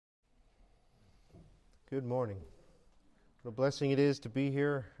Good morning. What a blessing it is to be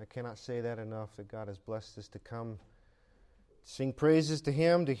here. I cannot say that enough, that God has blessed us to come, to sing praises to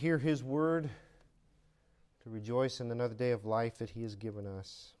Him, to hear His Word, to rejoice in another day of life that He has given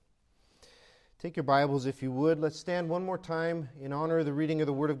us. Take your Bibles, if you would. Let's stand one more time in honor of the reading of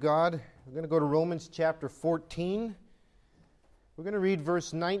the Word of God. We're going to go to Romans chapter 14. We're going to read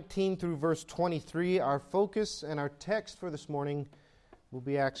verse 19 through verse 23. Our focus and our text for this morning will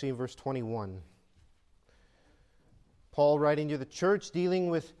be actually in verse 21. Paul writing to the church, dealing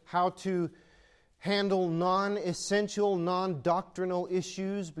with how to handle non-essential, non-doctrinal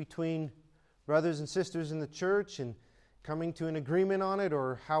issues between brothers and sisters in the church and coming to an agreement on it,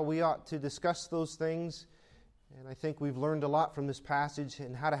 or how we ought to discuss those things. And I think we've learned a lot from this passage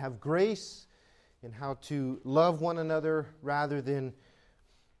in how to have grace and how to love one another rather than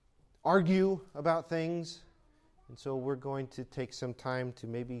argue about things. And so we're going to take some time to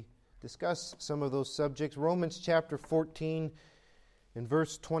maybe discuss some of those subjects. Romans chapter 14 in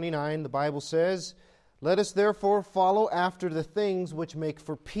verse 29, the Bible says, "Let us therefore follow after the things which make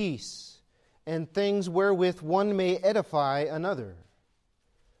for peace, and things wherewith one may edify another.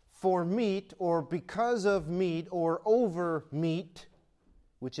 For meat, or because of meat, or over meat,"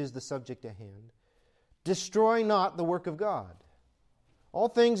 which is the subject at hand, "destroy not the work of God. All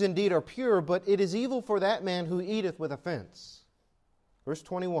things indeed are pure, but it is evil for that man who eateth with offense." Verse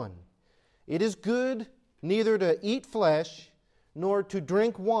 21, "It is good neither to eat flesh, nor to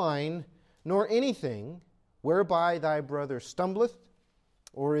drink wine, nor anything whereby thy brother stumbleth,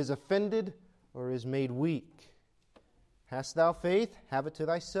 or is offended, or is made weak. Hast thou faith? Have it to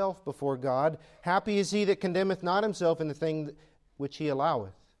thyself before God. Happy is he that condemneth not himself in the thing which he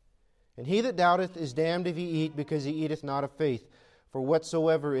alloweth. And he that doubteth is damned if he eat, because he eateth not of faith. For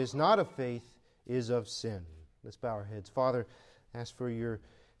whatsoever is not of faith is of sin." Let's bow our heads. Father, I ask for your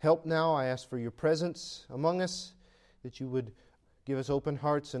help now. I ask for your presence among us, that you would give us open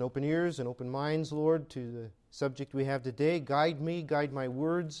hearts and open ears and open minds, Lord, to the subject we have today. Guide me, guide my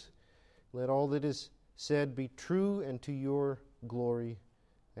words. Let all that is said be true and to your glory.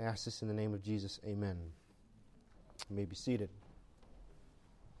 I ask this in the name of Jesus. Amen. You may be seated.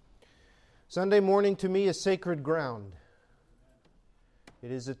 Sunday morning to me is sacred ground.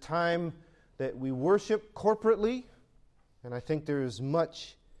 It is a time that we worship corporately, and I think there is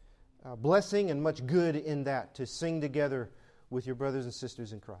much blessing and much good in that, to sing together with your brothers and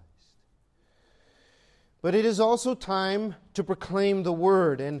sisters in Christ. But it is also time to proclaim the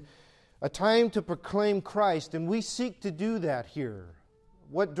Word, and a time to proclaim Christ, and we seek to do that here.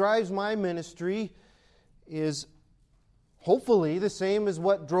 What drives my ministry is hopefully the same as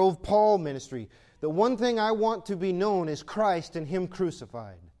what drove Paul's ministry. The one thing I want to be known is Christ and Him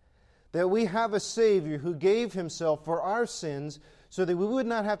crucified. That we have a Savior who gave Himself for our sins so that we would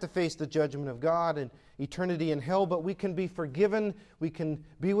not have to face the judgment of God and eternity in hell, but we can be forgiven, we can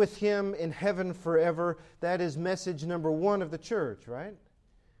be with Him in heaven forever. That is message number one of the church, right?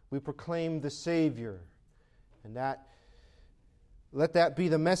 We proclaim the Savior. And let that be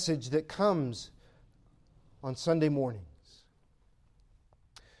the message that comes on Sunday mornings.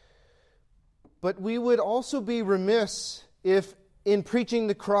 But we would also be remiss if in preaching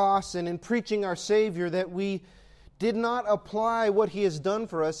the cross and in preaching our Savior that we did not apply what He has done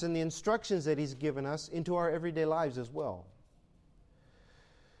for us and the instructions that He's given us into our everyday lives as well.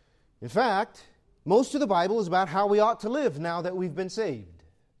 In fact, most of the Bible is about how we ought to live now that we've been saved.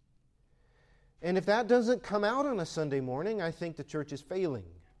 And if that doesn't come out on a Sunday morning, I think the church is failing.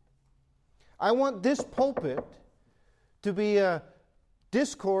 I want this pulpit to be a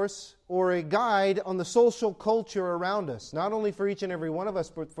discourse or a guide on the social culture around us, not only for each and every one of us,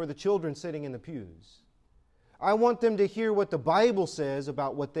 but for the children sitting in the pews. I want them to hear what the Bible says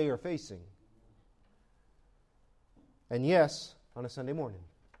about what they are facing. And yes, on a Sunday morning.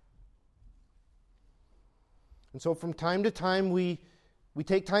 And so from time to time we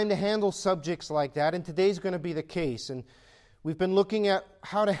take time to handle subjects like that, and today's going to be the case. And we've been looking at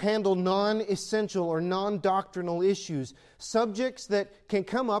how to handle non-essential or non-doctrinal issues, subjects that can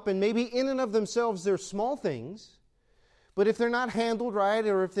come up, and maybe in and of themselves they're small things, but if they're not handled right,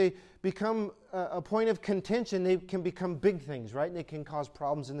 or if they become a point of contention, they can become big things, right? And they can cause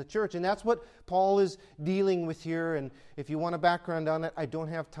problems in the church. And that's what Paul is dealing with here. And if you want a background on it, I don't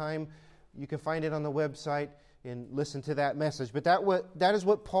have time. You can find it on the website and listen to that message. But that is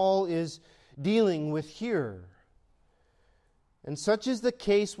what Paul is dealing with here. And such is the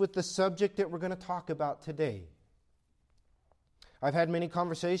case with the subject that we're going to talk about today. I've had many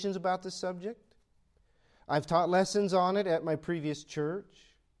conversations about this subject. I've taught lessons on it at my previous church,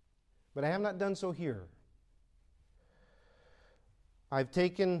 but I have not done so here. I've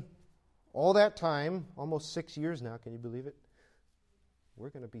taken all that time, almost 6 years now, can you believe it? We're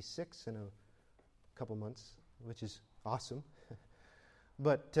going to be 6 in a couple months, which is awesome.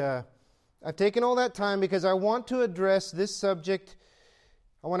 But I've taken all that time because I want to address this subject.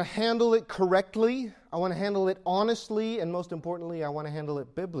 I want to handle it correctly. I want to handle it honestly. And most importantly, I want to handle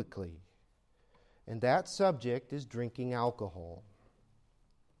it biblically. And that subject is drinking alcohol.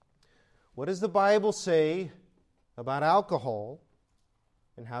 What does the Bible say about alcohol,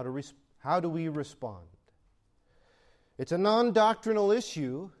 and how do we respond? It's a non-doctrinal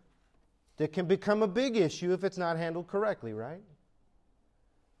issue that can become a big issue if it's not handled correctly, right?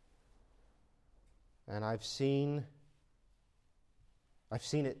 And I've seen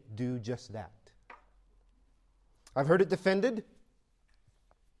it do just that. I've heard it defended.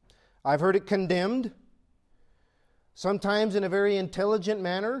 I've heard it condemned. Sometimes in a very intelligent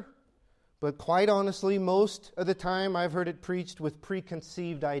manner. But quite honestly, most of the time I've heard it preached with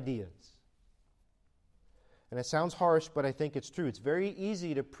preconceived ideas. And it sounds harsh, but I think it's true. It's very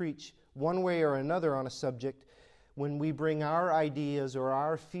easy to preach one way or another on a subject when we bring our ideas or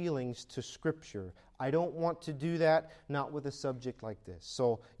our feelings to Scripture. I don't want to do that, not with a subject like this.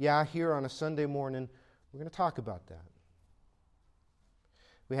 So, here on a Sunday morning, we're going to talk about that.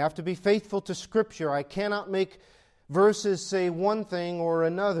 We have to be faithful to Scripture. I cannot make verses say one thing or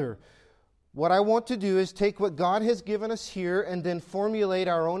another. What I want to do is take what God has given us here and then formulate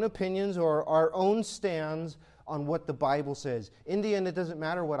our own opinions or our own stands on what the Bible says. In the end, it doesn't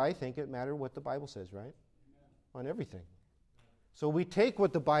matter what I think, it matters what the Bible says, right? On everything. So we take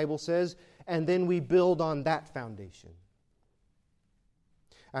what the Bible says and then we build on that foundation.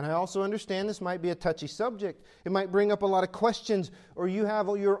 And I also understand this might be a touchy subject. It might bring up a lot of questions, or you have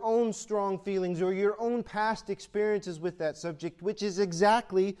your own strong feelings or your own past experiences with that subject, which is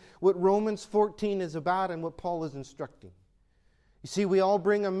exactly what Romans 14 is about and what Paul is instructing. You see, we all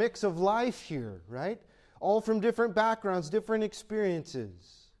bring a mix of life here, right? All from different backgrounds, different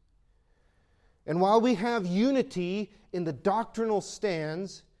experiences. And while we have unity in the doctrinal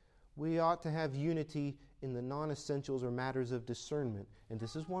stands, we ought to have unity in the non-essentials or matters of discernment. And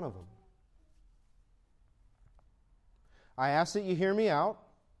this is one of them. I ask that you hear me out.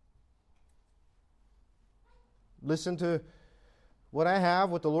 Listen to what I have,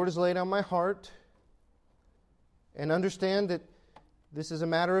 what the Lord has laid on my heart. And understand that this is a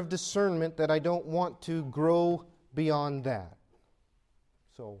matter of discernment, that I don't want to grow beyond that.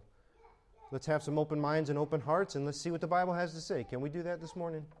 So, let's have some open minds and open hearts, and let's see what the Bible has to say. Can we do that this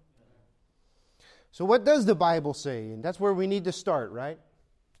morning? So what does the Bible say? And that's where we need to start, right?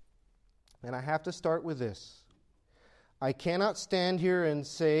 And I have to start with this. I cannot stand here and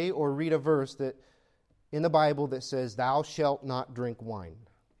say or read a verse that in the Bible that says, "Thou shalt not drink wine."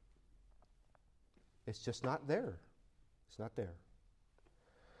 It's just not there. It's not there.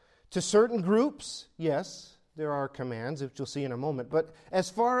 To certain groups, yes, there are commands, which you'll see in a moment. But as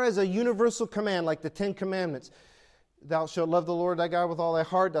far as a universal command, like the 10 Commandments, thou shalt love the Lord thy God with all thy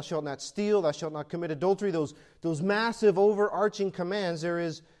heart, thou shalt not steal, thou shalt not commit adultery, those massive overarching commands, there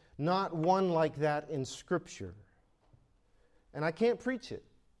is not one like that in Scripture. And I can't preach it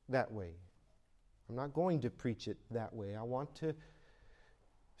that way. I'm not going to preach it that way. I want to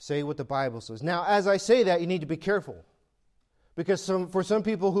say what the Bible says. Now, as I say that, you need to be careful. Because for some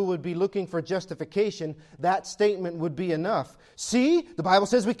people who would be looking for justification, that statement would be enough. See, the Bible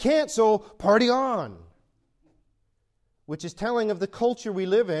says we can't, so party on. Which is telling of the culture we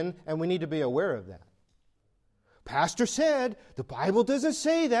live in, and we need to be aware of that. Pastor said, the Bible doesn't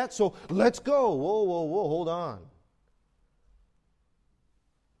say that, so let's go. Whoa, hold on.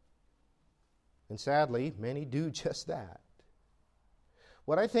 And sadly, many do just that.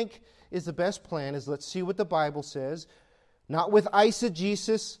 What I think is the best plan is let's see what the Bible says, not with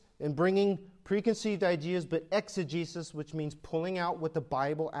eisegesis and bringing preconceived ideas, but exegesis, which means pulling out what the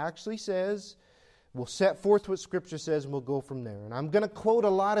Bible actually says. We'll set forth what Scripture says, and we'll go from there. And I'm going to quote a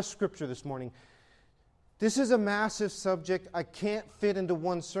lot of Scripture this morning. This is a massive subject. I can't fit into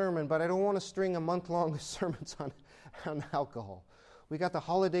one sermon, but I don't want to string a month-long sermons on alcohol. We got the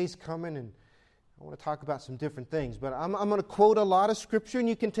holidays coming, and I want to talk about some different things. But I'm going to quote a lot of Scripture, and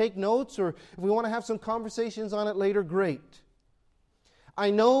you can take notes, or if we want to have some conversations on it later, great.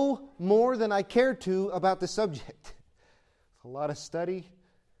 I know more than I care to about the subject. A lot of study.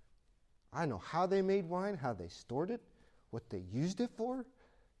 I know how they made wine, how they stored it, what they used it for.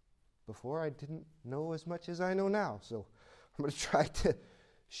 Before, I didn't know as much as I know now. So I'm going to try to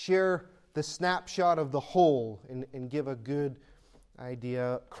share the snapshot of the whole and give a good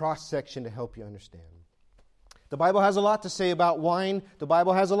idea, cross-section to help you understand. The Bible has a lot to say about wine. The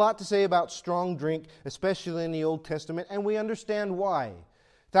Bible has a lot to say about strong drink, especially in the Old Testament, and we understand why.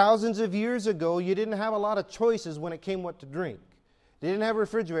 Thousands of years ago, you didn't have a lot of choices when it came what to drink. They didn't have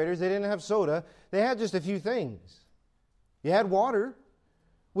refrigerators. They didn't have soda. They had just a few things. You had water,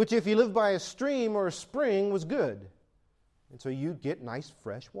 which if you lived by a stream or a spring was good. And so you'd get nice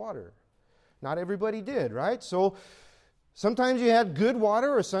fresh water. Not everybody did, right? So sometimes you had good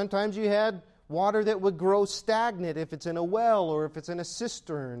water, or sometimes you had water that would grow stagnant if it's in a well or if it's in a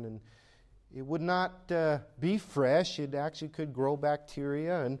cistern. And it would not be fresh. It actually could grow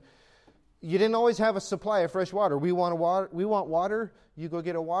bacteria. And you didn't always have a supply of fresh water. We want water. You go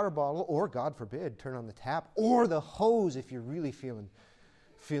get a water bottle, or God forbid, turn on the tap, or the hose if you're really feeling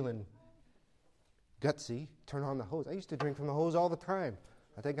gutsy. Turn on the hose. I used to drink from the hose all the time.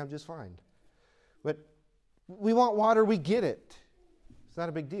 I think I'm just fine. But we want water, we get it. It's not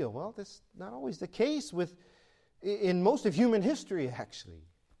a big deal. Well, that's not always the case in most of human history, actually.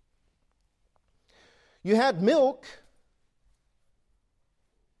 You had milk,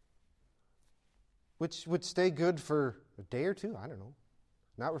 which would stay good for a day or two. I don't know.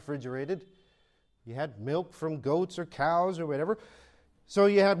 Not refrigerated. You had milk from goats or cows or whatever. So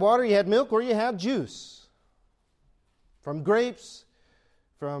you had water, you had milk, or you had juice. From grapes,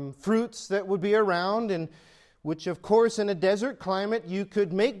 from fruits that would be around, and which, of course, in a desert climate, you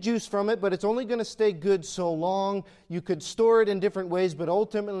could make juice from it, but it's only going to stay good so long. You could store it in different ways, but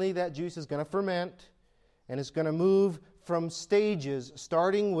ultimately that juice is going to ferment, and it's going to move from stages,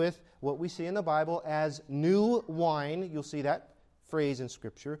 starting with what we see in the Bible as new wine. You'll see that phrase in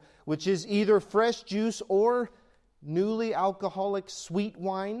Scripture, which is either fresh juice or newly alcoholic sweet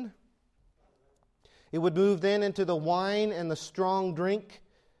wine. It would move then into the wine and the strong drink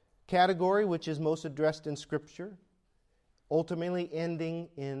category, which is most addressed in Scripture, ultimately ending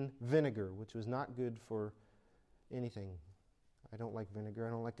in vinegar, which was not good for anything. I don't like vinegar. I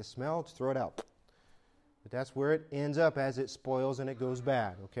don't like the smell. Just throw it out. But that's where it ends up as it spoils and it goes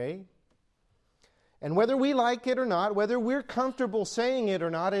bad, okay? And whether we like it or not, whether we're comfortable saying it or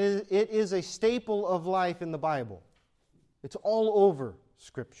not, it is a staple of life in the Bible. It's all over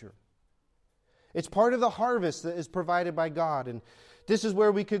Scripture. It's part of the harvest that is provided by God. And this is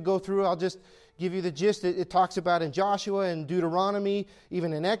where we could go through. I'll just give you the gist. It talks about in Joshua and Deuteronomy,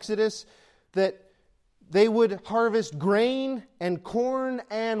 even in Exodus, that they would harvest grain and corn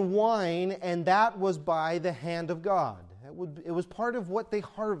and wine, and that was by the hand of God. It was part of what they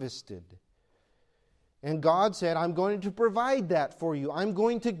harvested. And God said, I'm going to provide that for you. I'm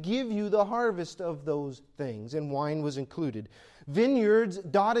going to give you the harvest of those things. And wine was included. Vineyards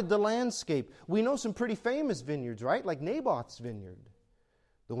dotted the landscape. We know some pretty famous vineyards, right? Like Naboth's vineyard.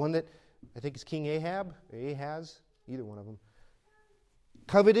 The one that, I think it's King Ahab, or Ahaz, either one of them,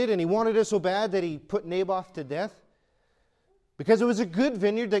 coveted, and he wanted it so bad that he put Naboth to death. Because it was a good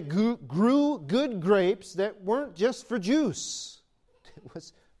vineyard that grew good grapes that weren't just for juice. It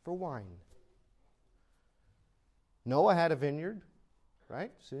was for wine. Noah had a vineyard,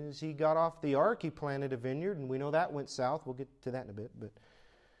 right? As soon as he got off the ark, he planted a vineyard, and we know that went south. We'll get to that in a bit. But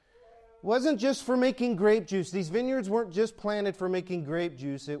it wasn't just for making grape juice. These vineyards weren't just planted for making grape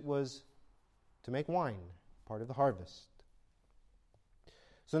juice. It was to make wine, part of the harvest.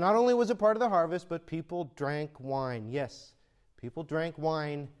 So not only was it part of the harvest, but people drank wine. Yes, people drank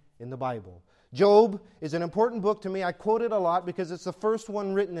wine in the Bible. Job is an important book to me. I quote it a lot because it's the first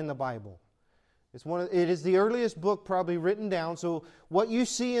one written in the Bible. It is the earliest book probably written down. So what you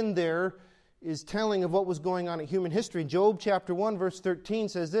see in there is telling of what was going on in human history. Job chapter 1 verse 13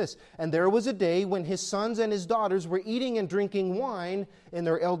 says this, "And there was a day when his sons and his daughters were eating and drinking wine in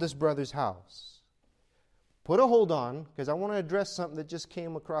their eldest brother's house." Put a hold on, because I want to address something that just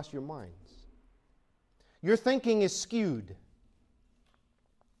came across your minds. Your thinking is skewed.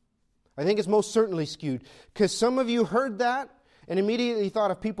 I think it's most certainly skewed, because some of you heard that and immediately thought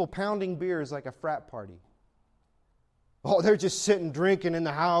of people pounding beers like a frat party. Oh, they're just sitting drinking in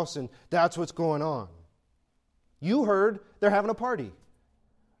the house and that's what's going on. You heard they're having a party.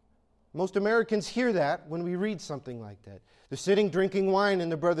 Most Americans hear that when we read something like that. They're sitting drinking wine in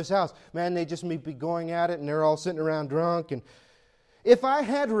their brother's house. Man, they just may be going at it and they're all sitting around drunk. And if I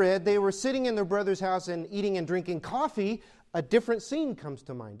had read they were sitting in their brother's house and eating and drinking coffee, a different scene comes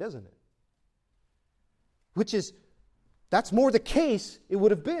to mind, doesn't it? Which is, that's more the case it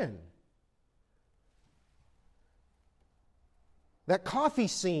would have been. That coffee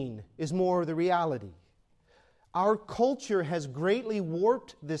scene is more the reality. Our culture has greatly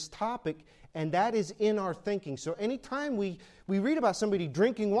warped this topic, and that is in our thinking. So anytime we read about somebody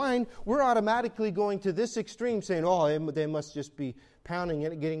drinking wine, we're automatically going to this extreme, saying, oh, they must just be pounding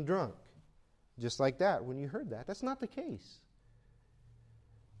it and getting drunk. Just like that, when you heard that. That's not the case.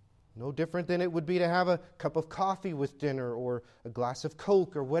 No different than it would be to have a cup of coffee with dinner or a glass of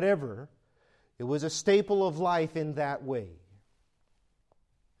Coke or whatever. It was a staple of life in that way.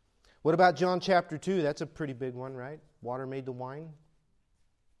 What about John chapter 2? That's a pretty big one, right? Water made the wine.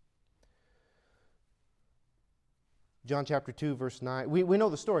 John chapter 2, verse 9. We know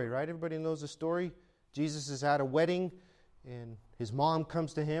the story, right? Everybody knows the story. Jesus is at a wedding, and his mom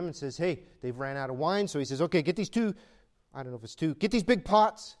comes to him and says, hey, they've ran out of wine. So he says, okay, get these get these big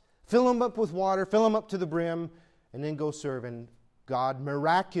pots, fill them up with water, fill them up to the brim, and then go serve. And God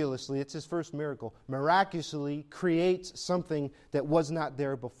miraculously, it's his first miracle, miraculously creates something that was not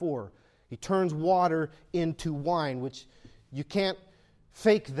there before. He turns water into wine, which you can't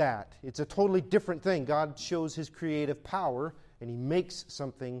fake that. It's a totally different thing. God shows his creative power, and he makes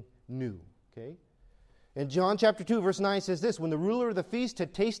something new. Okay? And John chapter 2, verse 9 says this, when the ruler of the feast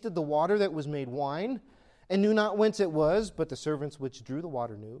had tasted the water that was made wine, and knew not whence it was, but the servants which drew the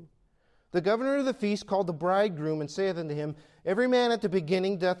water knew, the governor of the feast called the bridegroom, and saith unto him, every man at the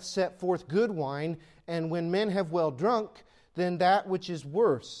beginning doth set forth good wine, and when men have well drunk, then that which is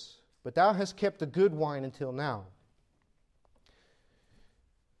worse. But thou hast kept the good wine until now.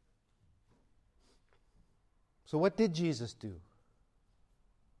 So what did Jesus do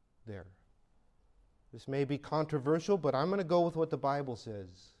there? This may be controversial, but I'm going to go with what the Bible says.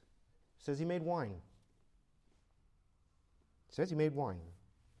 It says he made wine. It says he made wine.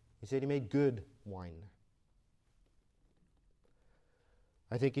 He said he made good wine.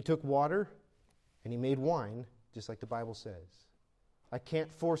 I think he took water and he made wine, just like the Bible says. I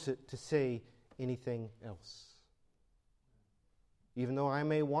can't force it to say anything else. Even though I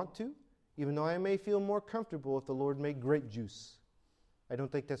may want to, even though I may feel more comfortable if the Lord made grape juice. I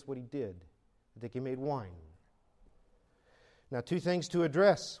don't think that's what he did. I think he made wine. Now, two things to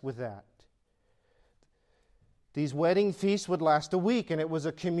address with that. These wedding feasts would last a week, and it was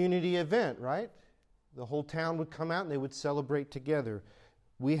a community event, right? The whole town would come out and they would celebrate together.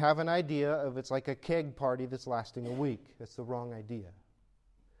 We have an idea of it's like a keg party that's lasting a week. That's the wrong idea.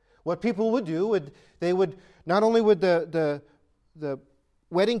 What people would do, they would not only would the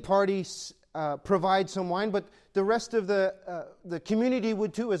wedding party provide some wine, but the rest of the community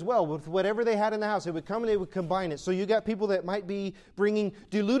would too as well. With whatever they had in the house, they would come and they would combine it. So you got people that might be bringing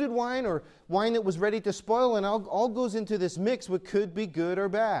diluted wine or wine that was ready to spoil, and all goes into this mix, which could be good or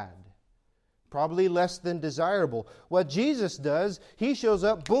bad. Probably less than desirable. What Jesus does, he shows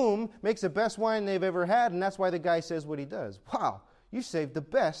up, boom, makes the best wine they've ever had, and that's why the guy says what he does. Wow, you saved the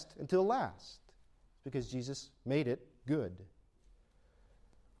best until last. Because Jesus made it good.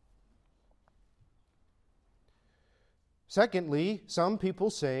 Secondly, some people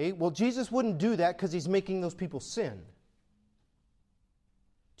say, well, Jesus wouldn't do that because he's making those people sin.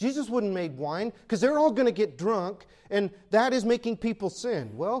 Jesus wouldn't make wine because they're all going to get drunk, and that is making people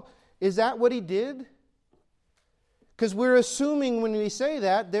sin. Well, is that what he did? Because we're assuming when we say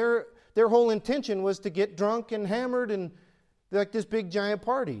that, their whole intention was to get drunk and hammered and like this big giant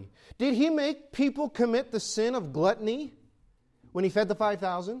party. Did he make people commit the sin of gluttony when he fed the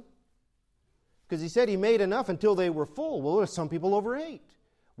 5,000? Because he said he made enough until they were full. Well, some people overate.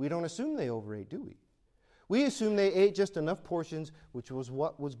 We don't assume they overate, do we? We assume they ate just enough portions, which was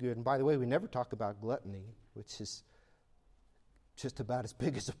what was good. And by the way, we never talk about gluttony, which is just about as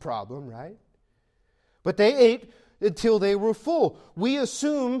big as a problem, right? But they ate until they were full. We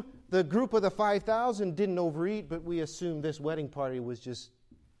assume the group of the 5,000 didn't overeat, but we assume this wedding party was just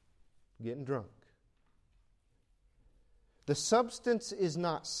getting drunk. The substance is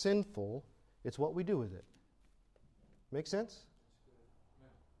not sinful. It's what we do with it. Make sense?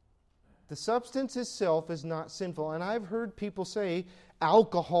 The substance itself is not sinful. And I've heard people say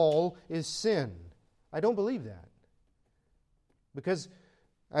alcohol is sin. I don't believe that. Because,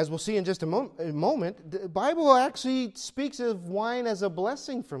 as we'll see in just a moment, the Bible actually speaks of wine as a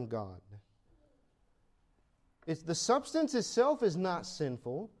blessing from God. The substance itself is not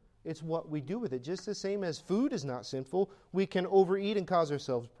sinful. It's what we do with it. Just the same as food is not sinful, we can overeat and cause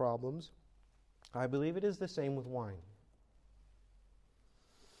ourselves problems. I believe it is the same with wine.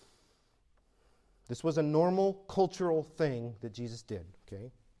 This was a normal cultural thing that Jesus did,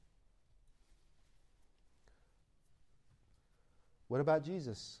 okay? What about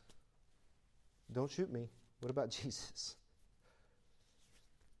Jesus? Don't shoot me. What about Jesus?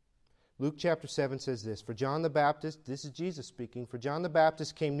 Luke chapter 7 says this, for John the Baptist, this is Jesus speaking, for John the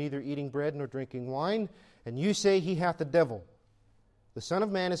Baptist came neither eating bread nor drinking wine, and you say he hath the devil. The Son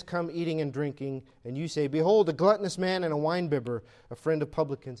of Man is come eating and drinking, and you say, behold, a gluttonous man and a winebibber, a friend of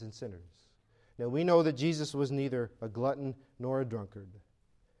publicans and sinners. Now we know that Jesus was neither a glutton nor a drunkard.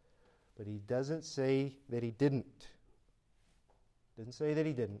 But he doesn't say that he didn't. Doesn't say that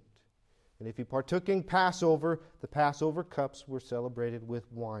he didn't. And if you partook in Passover, the Passover cups were celebrated with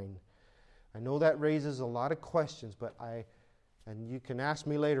wine. I know that raises a lot of questions, and you can ask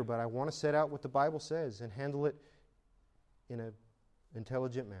me later, but I want to set out what the Bible says and handle it in an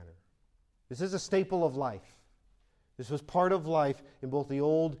intelligent manner. This is a staple of life. This was part of life in both the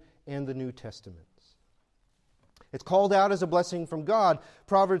Old and the New Testaments. It's called out as a blessing from God.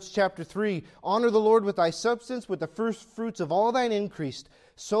 Proverbs chapter 3, honor the Lord with thy substance, with the first fruits of all thine increase.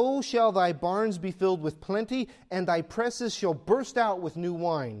 So shall thy barns be filled with plenty, and thy presses shall burst out with new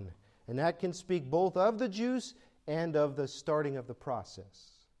wine. And that can speak both of the juice and of the starting of the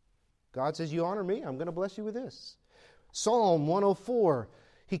process. God says, you honor me, I'm going to bless you with this. Psalm 104,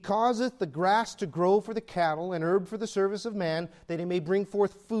 he causeth the grass to grow for the cattle, and herb for the service of man, that he may bring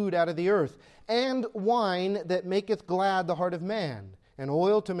forth food out of the earth, and wine that maketh glad the heart of man, and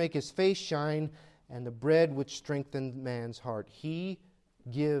oil to make his face shine, and the bread which strengtheneth man's heart. He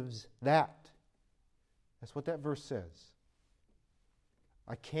gives that. That's what that verse says.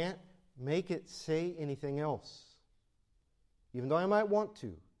 I can't make it say anything else, even though I might want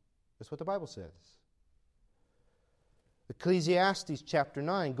to. That's what the Bible says. Ecclesiastes chapter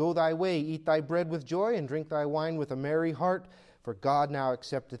 9, go thy way, eat thy bread with joy, and drink thy wine with a merry heart, for God now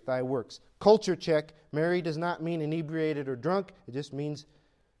accepteth thy works. Culture check, merry does not mean inebriated or drunk, it just means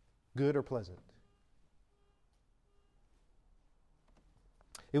good or pleasant.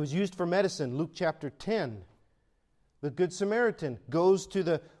 It was used for medicine, Luke chapter 10. The Good Samaritan goes to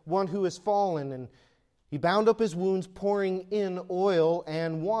the one who has fallen, and he bound up his wounds, pouring in oil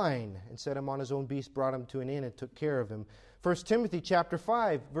and wine, and set him on his own beast, brought him to an inn, and took care of him. 1 Timothy chapter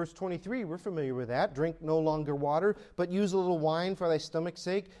 5, verse 23, we're familiar with that. Drink no longer water, but use a little wine for thy stomach's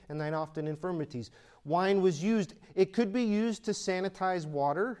sake and thine often infirmities. Wine was used. It could be used to sanitize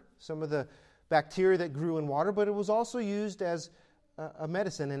water, some of the bacteria that grew in water, but it was also used as a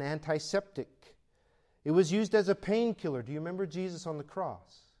medicine, an antiseptic. It was used as a painkiller. Do you remember Jesus on the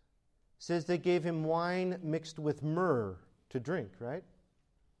cross? It says they gave him wine mixed with myrrh to drink, right?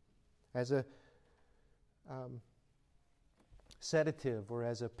 As a sedative or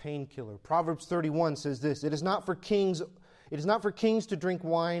as a painkiller. Proverbs 31 says this, it is not for kings to drink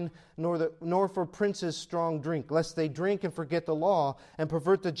wine, nor for princes strong drink, lest they drink and forget the law and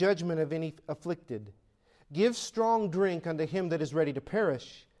pervert the judgment of any afflicted. Give strong drink unto him that is ready to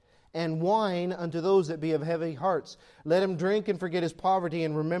perish, and wine unto those that be of heavy hearts. Let him drink and forget his poverty,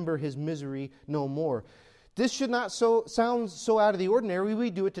 and remember his misery no more. This should not sound so out of the ordinary.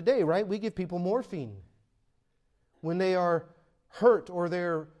 We do it today, right? We give people morphine when they are hurt or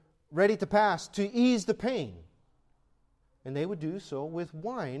they're ready to pass to ease the pain. And they would do so with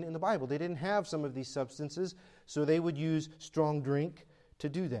wine in the Bible. They didn't have some of these substances, so they would use strong drink to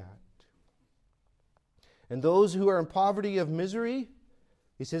do that. And those who are in poverty of misery,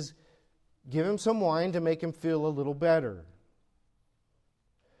 he says, give him some wine to make him feel a little better.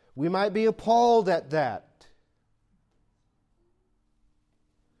 We might be appalled at that.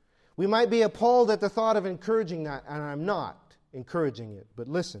 We might be appalled at the thought of encouraging that, and I'm not encouraging it. But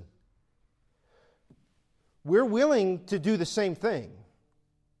listen, we're willing to do the same thing.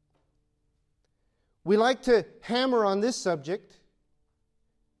 We like to hammer on this subject,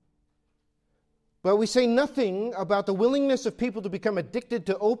 but we say nothing about the willingness of people to become addicted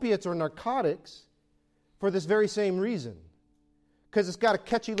to opiates or narcotics for this very same reason. Because it's got a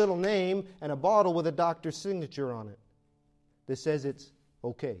catchy little name and a bottle with a doctor's signature on it that says it's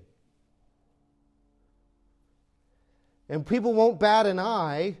okay. And people won't bat an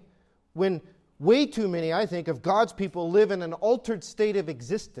eye when way too many, I think, of God's people live in an altered state of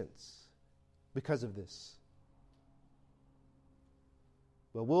existence because of this.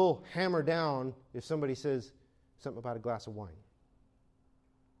 But we'll hammer down if somebody says something about a glass of wine.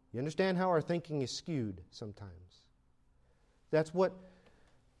 You understand how our thinking is skewed sometimes? That's what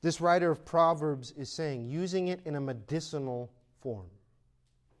this writer of Proverbs is saying, using it in a medicinal form.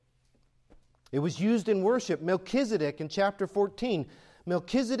 It was used in worship. Melchizedek in chapter 14.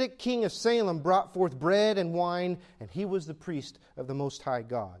 Melchizedek, king of Salem, brought forth bread and wine, and he was the priest of the Most High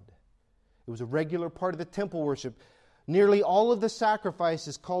God. It was a regular part of the temple worship. Nearly all of the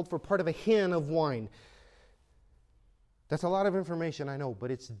sacrifices called for part of a hin of wine. That's a lot of information, I know, but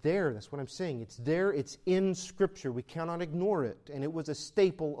it's there. That's what I'm saying. It's there. It's in Scripture. We cannot ignore it. And it was a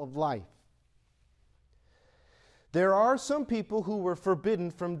staple of life. There are some people who were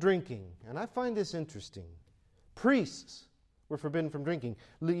forbidden from drinking. And I find this interesting. Priests were forbidden from drinking.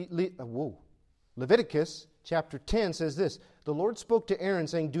 Leviticus chapter 10 says this. The Lord spoke to Aaron,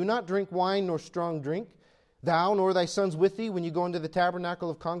 saying, do not drink wine nor strong drink, thou nor thy sons with thee, when you go into the tabernacle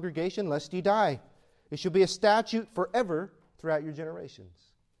of congregation, lest ye die. It shall be a statute forever throughout your generations.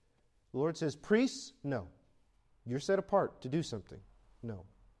 The Lord says, priests, no. You're set apart to do something. No.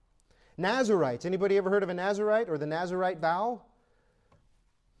 Nazarites. Anybody ever heard of a Nazarite or the Nazarite vow?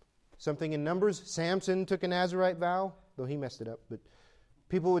 Something in Numbers. Samson took a Nazarite vow, though he messed it up. But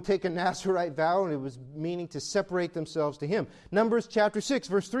people would take a Nazarite vow, and it was meaning to separate themselves to Him. Numbers chapter 6,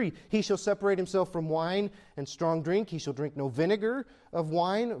 verse 3. He shall separate himself from wine and strong drink. He shall drink no vinegar of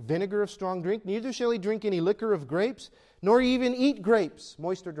wine, vinegar of strong drink. Neither shall he drink any liquor of grapes, nor even eat grapes,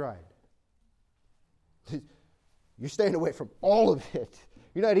 moist or dried. You're staying away from all of it.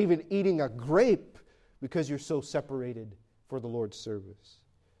 You're not even eating a grape because you're so separated for the Lord's service.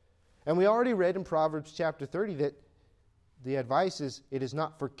 And we already read in Proverbs chapter 30 that the advice is, it is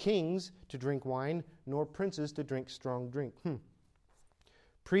not for kings to drink wine, nor princes to drink strong drink.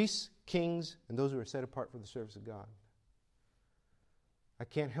 Priests, kings, and those who are set apart for the service of God. I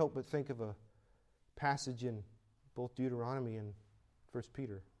can't help but think of a passage in both Deuteronomy and 1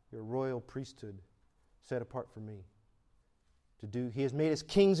 Peter. Your royal priesthood set apart for me. He has made us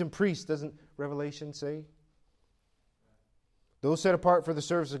kings and priests, doesn't Revelation say? Those set apart for the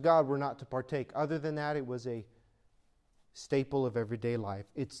service of God were not to partake. Other than that, it was a staple of everyday life.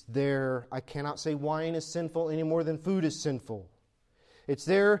 It's there. I cannot say wine is sinful any more than food is sinful. It's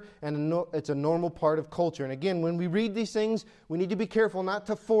there, and it's a normal part of culture. And again, when we read these things, we need to be careful not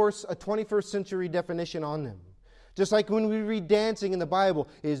to force a 21st century definition on them. Just like when we read dancing in the Bible,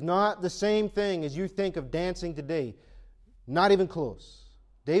 it is not the same thing as you think of dancing today. Not even close.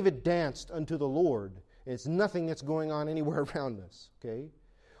 David danced unto the Lord. It's nothing that's going on anywhere around us. Okay?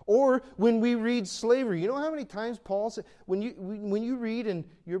 Or when we read slavery, you know how many times Paul said, when you read in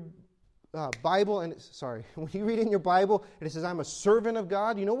your Bible, when you read in your Bible and it says, I'm a servant of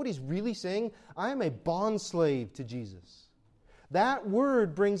God, you know what he's really saying? I am a bond slave to Jesus. That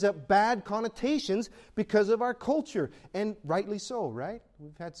word brings up bad connotations because of our culture, and rightly so, right?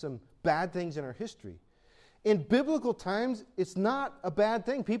 We've had some bad things in our history. In biblical times, it's not a bad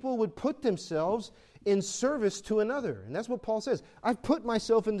thing. People would put themselves in service to another. And that's what Paul says. I've put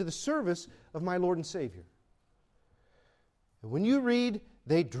myself into the service of my Lord and Savior. And when you read,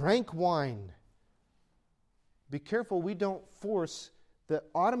 they drank wine, be careful we don't force the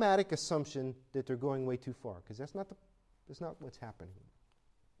automatic assumption that they're going way too far, because that's not what's happening.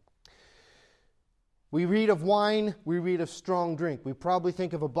 We read of wine, we read of strong drink. We probably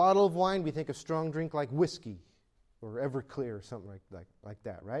think of a bottle of wine, we think of strong drink like whiskey or Everclear or something like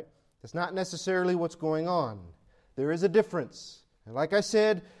that, right? That's not necessarily what's going on. There is a difference. And like I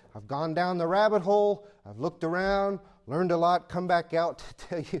said, I've gone down the rabbit hole, I've looked around, learned a lot, come back out to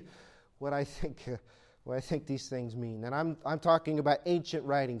tell you what I think these things mean. And I'm talking about ancient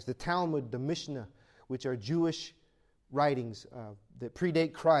writings, the Talmud, the Mishnah, which are Jewish writings that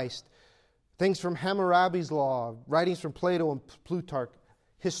predate Christ. Things from Hammurabi's Law, writings from Plato and Plutarch.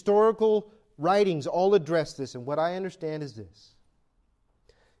 Historical writings all address this, and what I understand is this.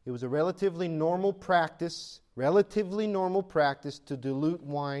 It was a relatively normal practice to dilute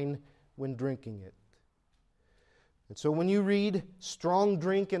wine when drinking it. And so when you read strong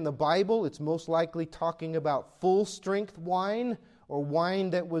drink in the Bible, it's most likely talking about full-strength wine or wine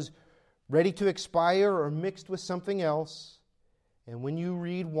that was ready to expire or mixed with something else. And when you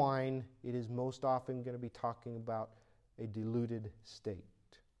read wine, it is most often going to be talking about a diluted state.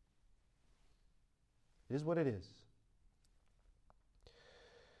 It is what it is.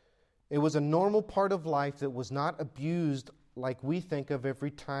 It was a normal part of life that was not abused like we think of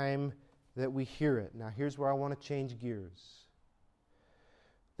every time that we hear it. Now, here's where I want to change gears.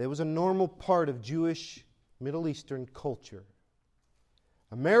 There was a normal part of Jewish Middle Eastern culture.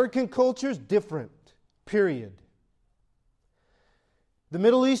 American culture is different, period. The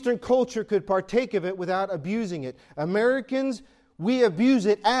Middle Eastern culture could partake of it without abusing it. Americans, we abuse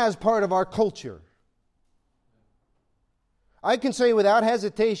it as part of our culture. I can say without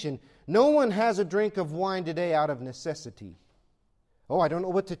hesitation, no one has a drink of wine today out of necessity. Oh, I don't know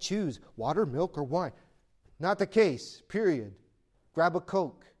what to choose, water, milk, or wine. Not the case, period. Grab a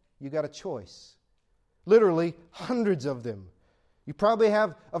Coke. You got a choice. Literally, hundreds of them. You probably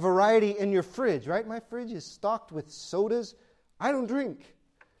have a variety in your fridge, right? My fridge is stocked with sodas. I don't drink,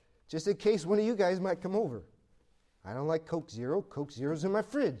 just in case one of you guys might come over. I don't like Coke Zero. Coke Zero's in my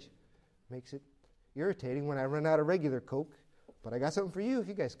fridge. Makes it irritating when I run out of regular Coke. But I got something for you if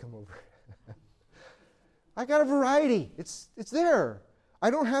you guys come over. I got a variety. It's there.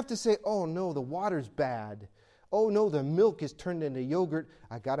 I don't have to say, oh no, the water's bad. Oh no, the milk is turned into yogurt.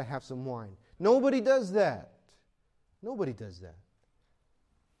 I got to have some wine. Nobody does that. Nobody does that.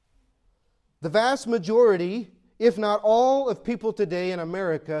 The vast majority, if not all, of people today in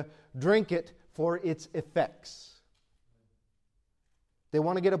America drink it for its effects. They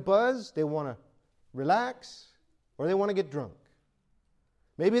want to get a buzz, they want to relax, or they want to get drunk.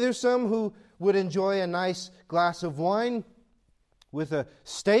 Maybe there's some who would enjoy a nice glass of wine with a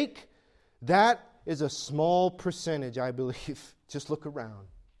steak. That is a small percentage, I believe. Just look around.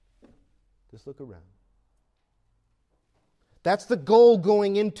 Just look around. That's the goal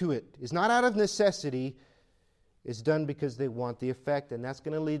going into it. It's not out of necessity. It's done because they want the effect, and that's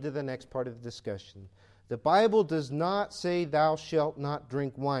going to lead to the next part of the discussion. The Bible does not say thou shalt not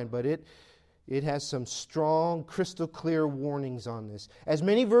drink wine, but it has some strong, crystal clear warnings on this. As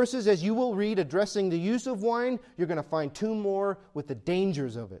many verses as you will read addressing the use of wine, you're going to find 2 more with the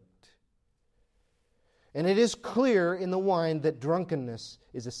dangers of it. And it is clear in the wine that drunkenness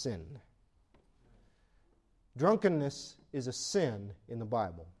is a sin. Drunkenness is a sin in the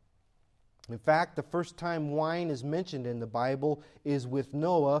Bible. In fact, the first time wine is mentioned in the Bible is with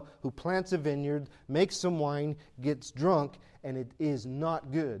Noah, who plants a vineyard, makes some wine, gets drunk, and it is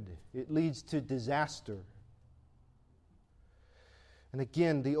not good. It leads to disaster. And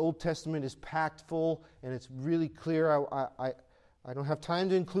again, the Old Testament is packed full, and it's really clear. I don't have time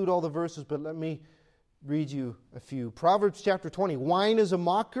to include all the verses, but let me read you a few. Proverbs chapter 20. Wine is a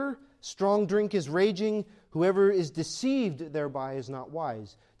mocker, strong drink is raging. Whoever is deceived thereby is not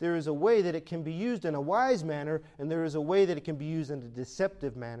wise. There is a way that it can be used in a wise manner, and there is a way that it can be used in a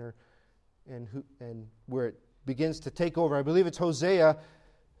deceptive manner, and where it begins to take over. I believe it's Hosea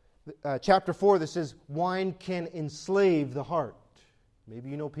chapter 4 that says, wine can enslave the heart. Maybe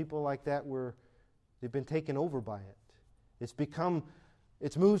you know people like that where they've been taken over by it.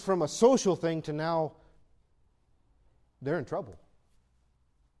 It's moved from a social thing to now they're in trouble.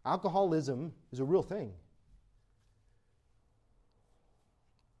 Alcoholism is a real thing.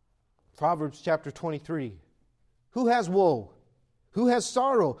 Proverbs chapter 23. Who has woe? Who has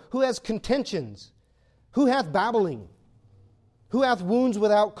sorrow? Who has contentions? Who hath babbling? Who hath wounds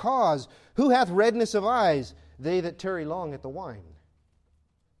without cause? Who hath redness of eyes? They that tarry long at the wine.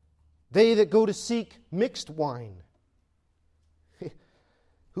 They that go to seek mixed wine.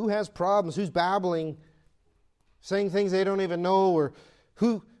 Who has problems? Who's babbling? Saying things they don't even know? Or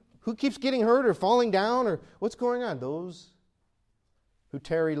who keeps getting hurt or falling down? Or what's going on? Those who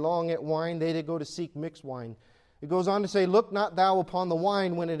tarry long at wine, they that go to seek mixed wine. It goes on to say, look not thou upon the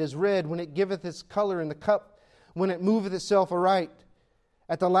wine when it is red, when it giveth its color in the cup, when it moveth itself aright.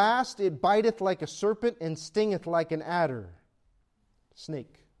 At the last it biteth like a serpent and stingeth like an adder.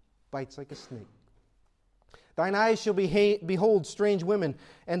 Snake bites like a snake. Thine eyes shall behold strange women,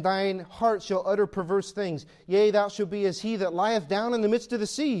 and thine heart shall utter perverse things. Yea, thou shalt be as he that lieth down in the midst of the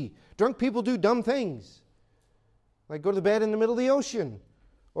sea. Drunk people do dumb things, like go to bed in the middle of the ocean.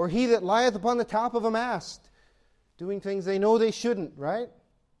 Or he that lieth upon the top of a mast, doing things they know they shouldn't, right?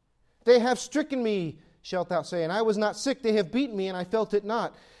 They have stricken me, shalt thou say, and I was not sick. They have beaten me, and I felt it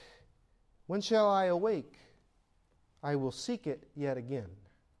not. When shall I awake? I will seek it yet again.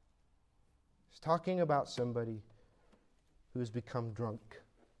 He's talking about somebody who has become drunk.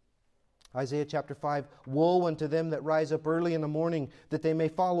 Isaiah chapter 5, woe unto them that rise up early in the morning, that they may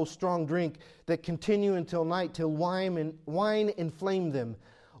follow strong drink, that continue until night, till wine inflame them.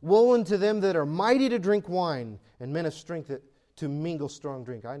 Woe unto them that are mighty to drink wine, and men of strength to mingle strong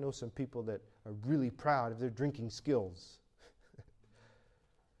drink. I know some people that are really proud of their drinking skills.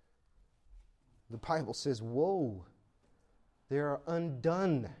 The Bible says, woe, they are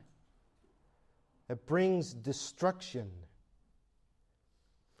undone. It brings destruction.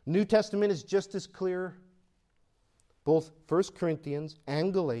 New Testament is just as clear. Both 1 Corinthians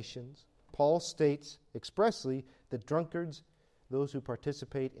and Galatians, Paul states expressly that drunkards, those who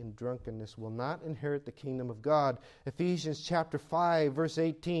participate in drunkenness, will not inherit the kingdom of God. Ephesians chapter 5, verse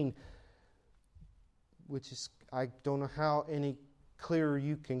 18, which is, I don't know how any clearer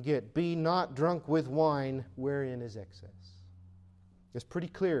you can get. Be not drunk with wine, wherein is excess. It's pretty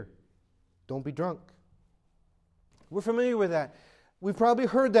clear. Don't be drunk. We're familiar with that. We've probably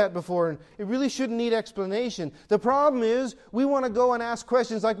heard that before, and it really shouldn't need explanation. The problem is, we want to go and ask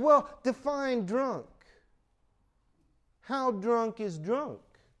questions like, well, define drunk. How drunk is drunk?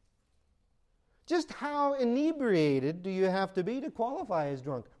 Just how inebriated do you have to be to qualify as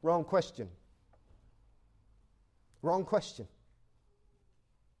drunk? Wrong question. Wrong question.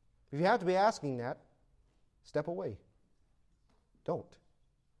 If you have to be asking that, step away. Don't.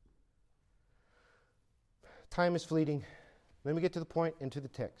 Time is fleeting. Let me get to the point and to the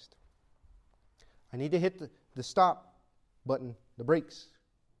text. I need to hit the stop button, the brakes.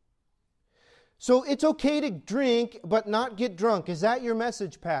 So it's okay to drink but not get drunk. Is that your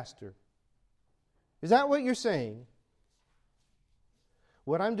message, Pastor? Is that what you're saying?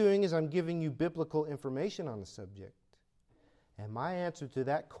 What I'm doing is I'm giving you biblical information on the subject. And my answer to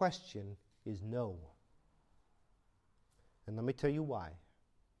that question is no. And let me tell you why.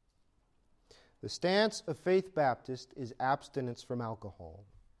 The stance of Faith Baptist is abstinence from alcohol.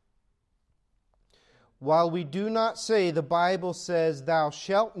 While we do not say the Bible says, "Thou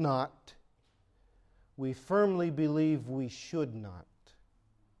shalt not," we firmly believe we should not.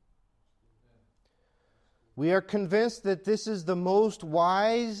 We are convinced that this is the most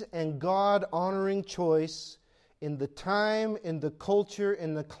wise and God-honoring choice in the time, in the culture,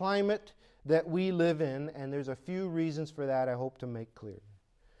 in the climate that we live in, and there's a few reasons for that I hope to make clear.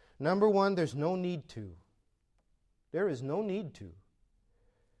 Number one, there's no need to. There is no need to.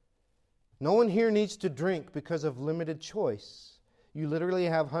 No one here needs to drink because of limited choice. You literally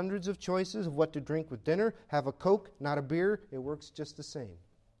have hundreds of choices of what to drink with dinner. Have a Coke, not a beer. It works just the same.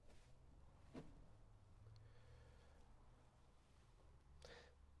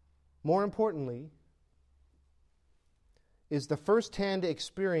 More importantly, is the first-hand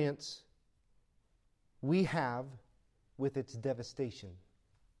experience we have with its devastation.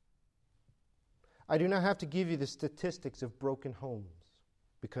 I do not have to give you the statistics of broken homes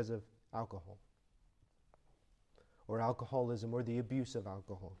because of alcohol or alcoholism or the abuse of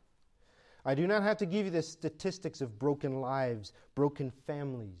alcohol. I do not have to give you the statistics of broken lives, broken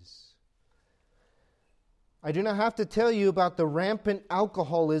families. I do not have to tell you about the rampant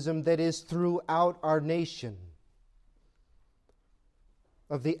alcoholism that is throughout our nation,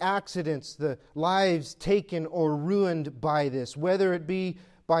 of the accidents, the lives taken or ruined by this, whether it be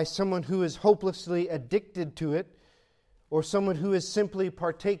by someone who is hopelessly addicted to it or someone who is simply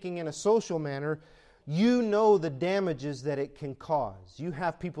partaking in a social manner. You know the damages that it can cause. You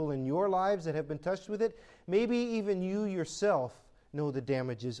have people in your lives that have been touched with it. Maybe even you yourself know the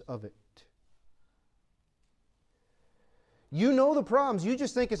damages of it. You know the problems. You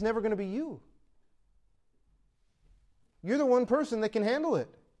just think it's never going to be you. You're the one person that can handle it.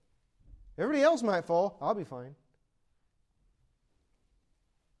 Everybody else might fall. I'll be fine.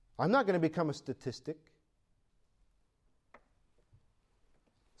 I'm not going to become a statistic.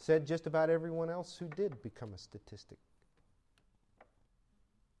 Said just about everyone else who did become a statistic.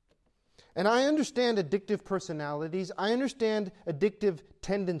 And I understand addictive personalities. I understand addictive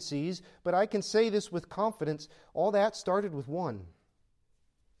tendencies. But I can say this with confidence. All that started with one.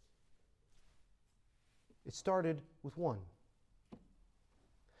 It started with one.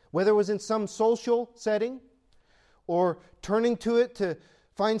 Whether it was in some social setting or turning to it to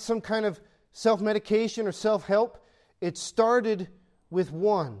find some kind of self-medication or self-help, it started with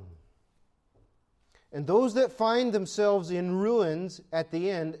one. And those that find themselves in ruins at the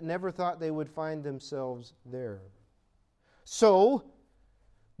end never thought they would find themselves there. So,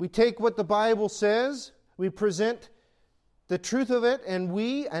 we take what the Bible says, we present the truth of it,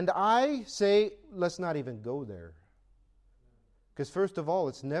 and I say, let's not even go there. Because first of all,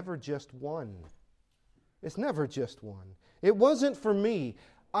 it's never just one. It's never just one. It wasn't for me.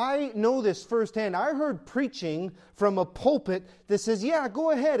 I know this firsthand. I heard preaching from a pulpit that says, yeah,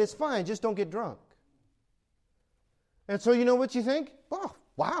 go ahead, it's fine, just don't get drunk. And so you know what you think? Oh,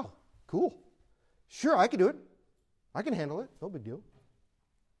 wow, cool. Sure, I can do it. I can handle it. No big deal.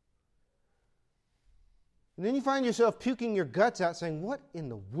 And then you find yourself puking your guts out saying, what in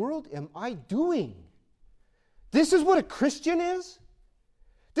the world am I doing? This is what a Christian is?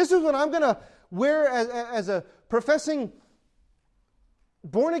 This is what I'm going to wear as a professing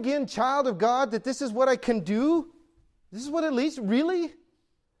born-again child of God, that this is what I can do? This is what it leads? Really?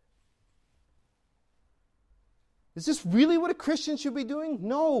 Is this really what a Christian should be doing?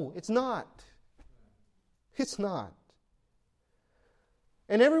 No, it's not. It's not.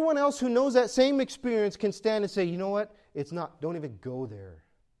 And everyone else who knows that same experience can stand and say, you know what? It's not. Don't even go there.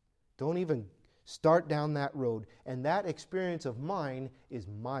 Don't even start down that road. And that experience of mine is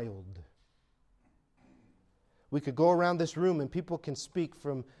mild. We could go around this room and people can speak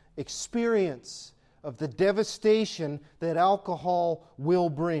from experience of the devastation that alcohol will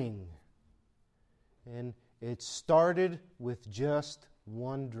bring. And it started with just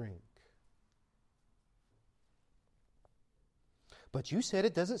one drink. But you said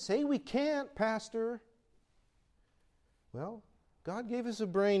it doesn't say we can't, Pastor. Well, God gave us a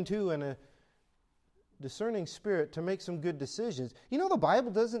brain too and a discerning spirit to make some good decisions. You know, the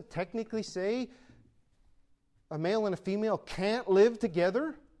Bible doesn't technically say a male and a female can't live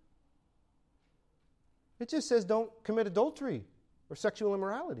together. It just says don't commit adultery or sexual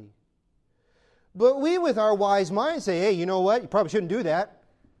immorality. But we, with our wise minds, say, hey, you know what? You probably shouldn't do that.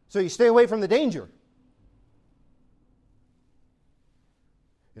 So you stay away from the danger.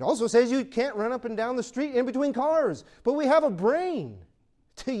 It also says you can't run up and down the street in between cars. But we have a brain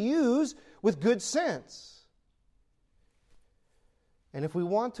to use with good sense. And if we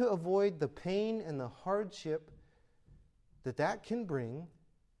want to avoid the pain and the hardship that can bring,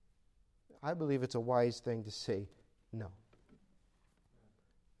 I believe it's a wise thing to say no.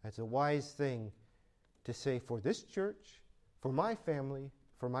 It's a wise thing to say for this church, for my family,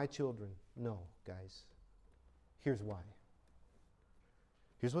 for my children, no, guys. Here's why.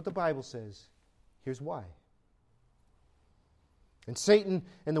 Here's what the Bible says. Here's why. And Satan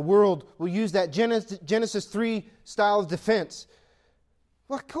and the world will use that Genesis 3 style of defense.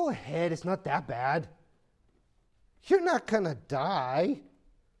 Well, go ahead. It's not that bad. You're not going to die.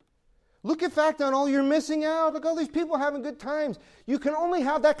 Look, in fact, on all you're missing out. Look, all these people having good times. You can only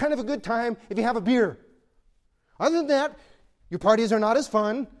have that kind of a good time if you have a beer. Other than that, your parties are not as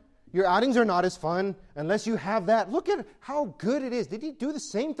fun. Your outings are not as fun unless you have that. Look at how good it is. Did he do the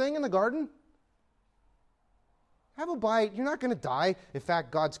same thing in the garden? Have a bite. You're not going to die. In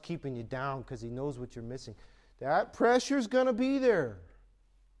fact, God's keeping you down because He knows what you're missing. That pressure's going to be there.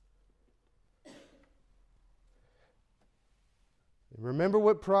 Remember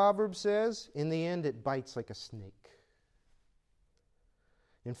what Proverbs says? In the end, it bites like a snake.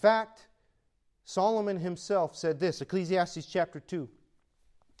 In fact, Solomon himself said this, Ecclesiastes chapter 2,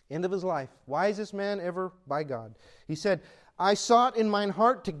 end of his life, wisest man ever by God. He said, I sought in mine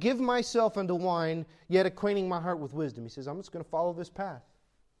heart to give myself unto wine, yet acquainting my heart with wisdom. He says, I'm just going to follow this path.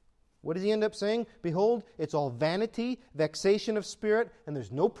 What does he end up saying? Behold, it's all vanity, vexation of spirit, and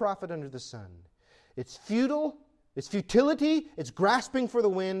there's no profit under the sun. It's futile, it's futility, it's grasping for the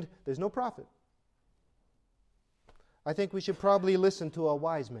wind, there's no profit. I think we should probably listen to a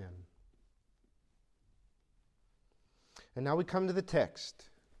wise man. And now we come to the text.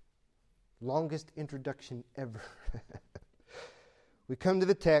 Longest introduction ever. We come to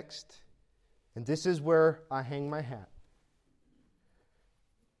the text, and this is where I hang my hat.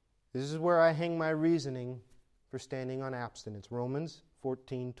 This is where I hang my reasoning for standing on abstinence. Romans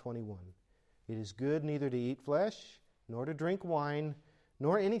 14:21. It is good neither to eat flesh, nor to drink wine,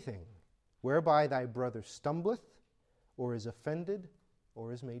 nor anything, whereby thy brother stumbleth, or is offended,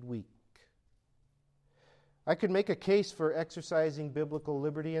 or is made weak. I could make a case for exercising biblical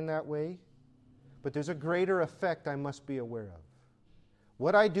liberty in that way, but there's a greater effect I must be aware of.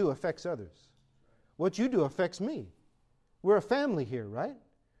 What I do affects others. What you do affects me. We're a family here, right?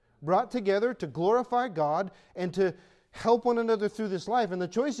 Brought together to glorify God and to help one another through this life. And the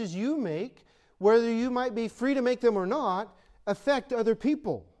choices you make, whether you might be free to make them or not, affect other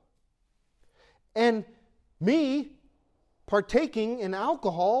people. And me partaking in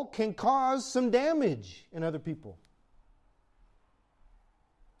alcohol can cause some damage in other people.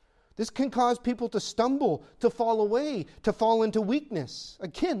 This can cause people to stumble, to fall away, to fall into weakness.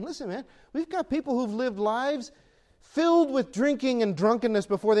 Again, listen, man, we've got people who've lived lives filled with drinking and drunkenness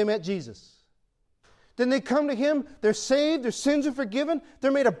before they met Jesus. Then they come to Him, they're saved, their sins are forgiven,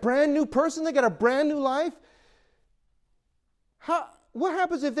 they're made a brand new person, they got a brand new life. What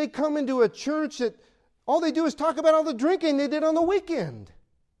happens if they come into a church that all they do is talk about all the drinking they did on the weekend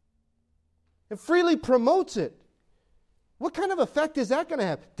and freely promotes it? What kind of effect is that going to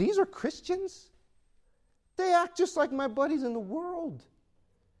have? These are Christians. They act just like my buddies in the world.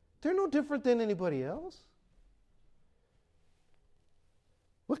 They're no different than anybody else.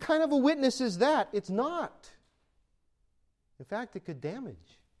 What kind of a witness is that? It's not. In fact, it could damage.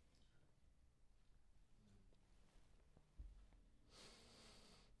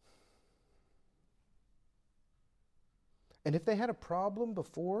 And if they had a problem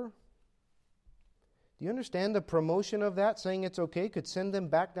before, do you understand the promotion of that, saying it's okay, could send them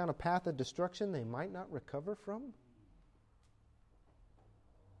back down a path of destruction they might not recover from?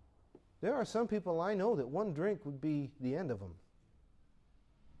 There are some people I know that one drink would be the end of them.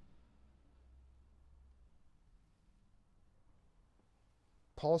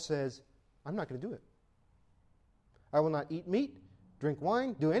 Paul says, I'm not going to do it. I will not eat meat, drink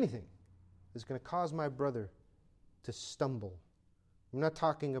wine, do anything that's going to cause my brother to stumble. I'm not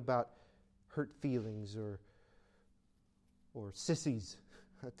talking about hurt feelings or sissies.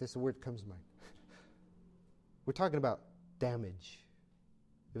 This word comes to mind. We're talking about damage.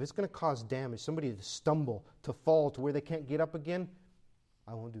 If it's going to cause damage, somebody to stumble, to fall to where they can't get up again,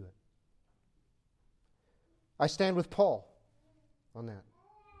 I won't do it. I stand with Paul on that.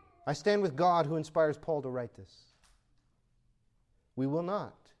 I stand with God who inspires Paul to write this. We will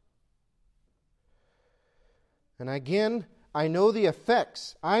not. And again, I know the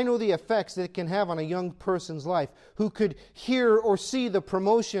effects that it can have on a young person's life who could hear or see the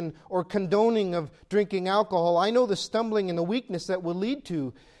promotion or condoning of drinking alcohol. I know the stumbling and the weakness that will lead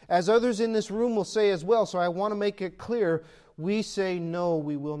to, as others in this room will say as well. So I want to make it clear, we say no,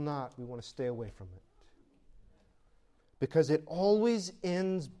 we will not. We want to stay away from it. because it always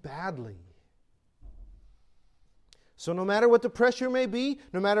ends badly. So no matter what the pressure may be,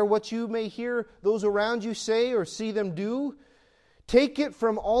 no matter what you may hear those around you say or see them do, take it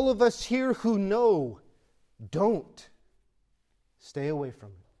from all of us here who know, don't. Stay away from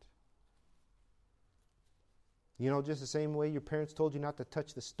it. You know, just the same way your parents told you not to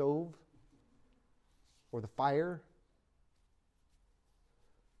touch the stove or the fire.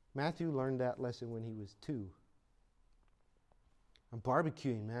 Matthew learned that lesson when he was 2. I'm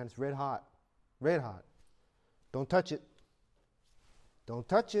barbecuing, man. It's red hot. Red hot. Don't touch it. Don't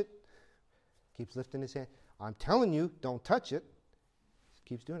touch it. Keeps lifting his hand. I'm telling you, don't touch it.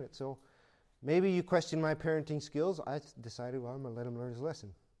 Keeps doing it. So maybe you question my parenting skills. I decided, well, I'm going to let him learn his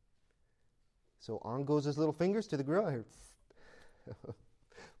lesson. So on goes his little fingers to the grill. Here.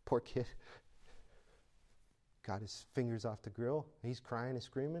 Poor kid. Got his fingers off the grill. He's crying and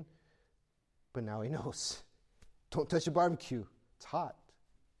screaming. But now he knows. Don't touch the barbecue. It's hot.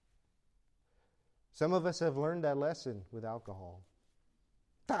 Some of us have learned that lesson with alcohol.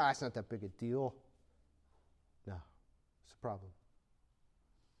 It's not that big a deal. No, it's a problem.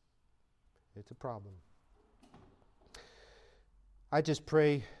 It's a problem. I just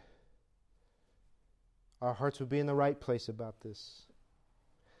pray our hearts would be in the right place about this.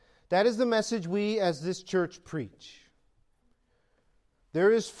 That is the message we as this church preach.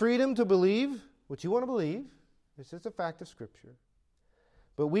 There is freedom to believe what you want to believe. This is a fact of Scripture.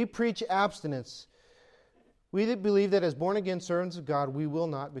 But we preach abstinence. We that believe that as born-again servants of God, we will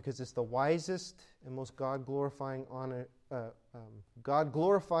not, because it's the wisest and most God-glorifying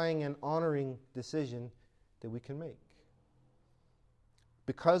and honoring decision that we can make.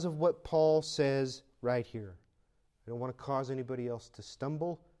 Because of what Paul says right here. I don't want to cause anybody else to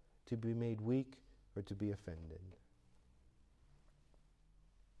stumble, to be made weak, or to be offended.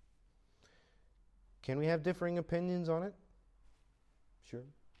 Can we have differing opinions on it? Sure.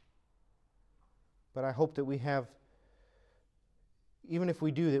 But I hope that we have, even if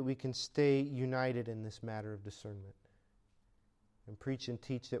we do, that we can stay united in this matter of discernment. And preach and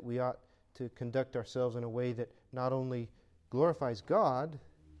teach that we ought to conduct ourselves in a way that not only glorifies God,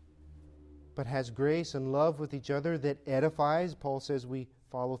 but has grace and love with each other, that edifies. Paul says we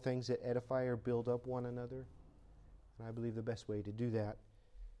follow things that edify or build up one another. And I believe the best way to do that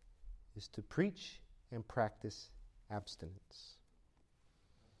is to preach and practice abstinence.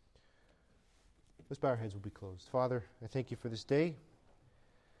 Let's bow our heads, we'll be closed. Father, I thank you for this day.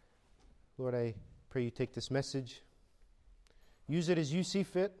 Lord, I pray you take this message. Use it as you see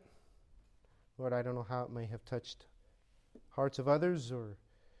fit. Lord, I don't know how it may have touched hearts of others or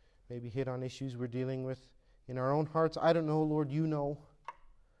maybe hit on issues we're dealing with in our own hearts. I don't know, Lord, you know.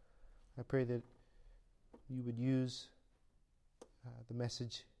 I pray that you would use the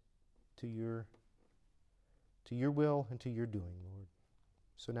message to your will and to your doing, Lord.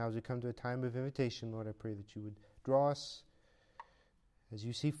 So now as we come to a time of invitation, Lord, I pray that you would draw us as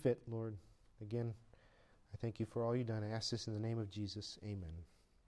you see fit, Lord. Again, I thank you for all you've done. I ask this in the name of Jesus. Amen.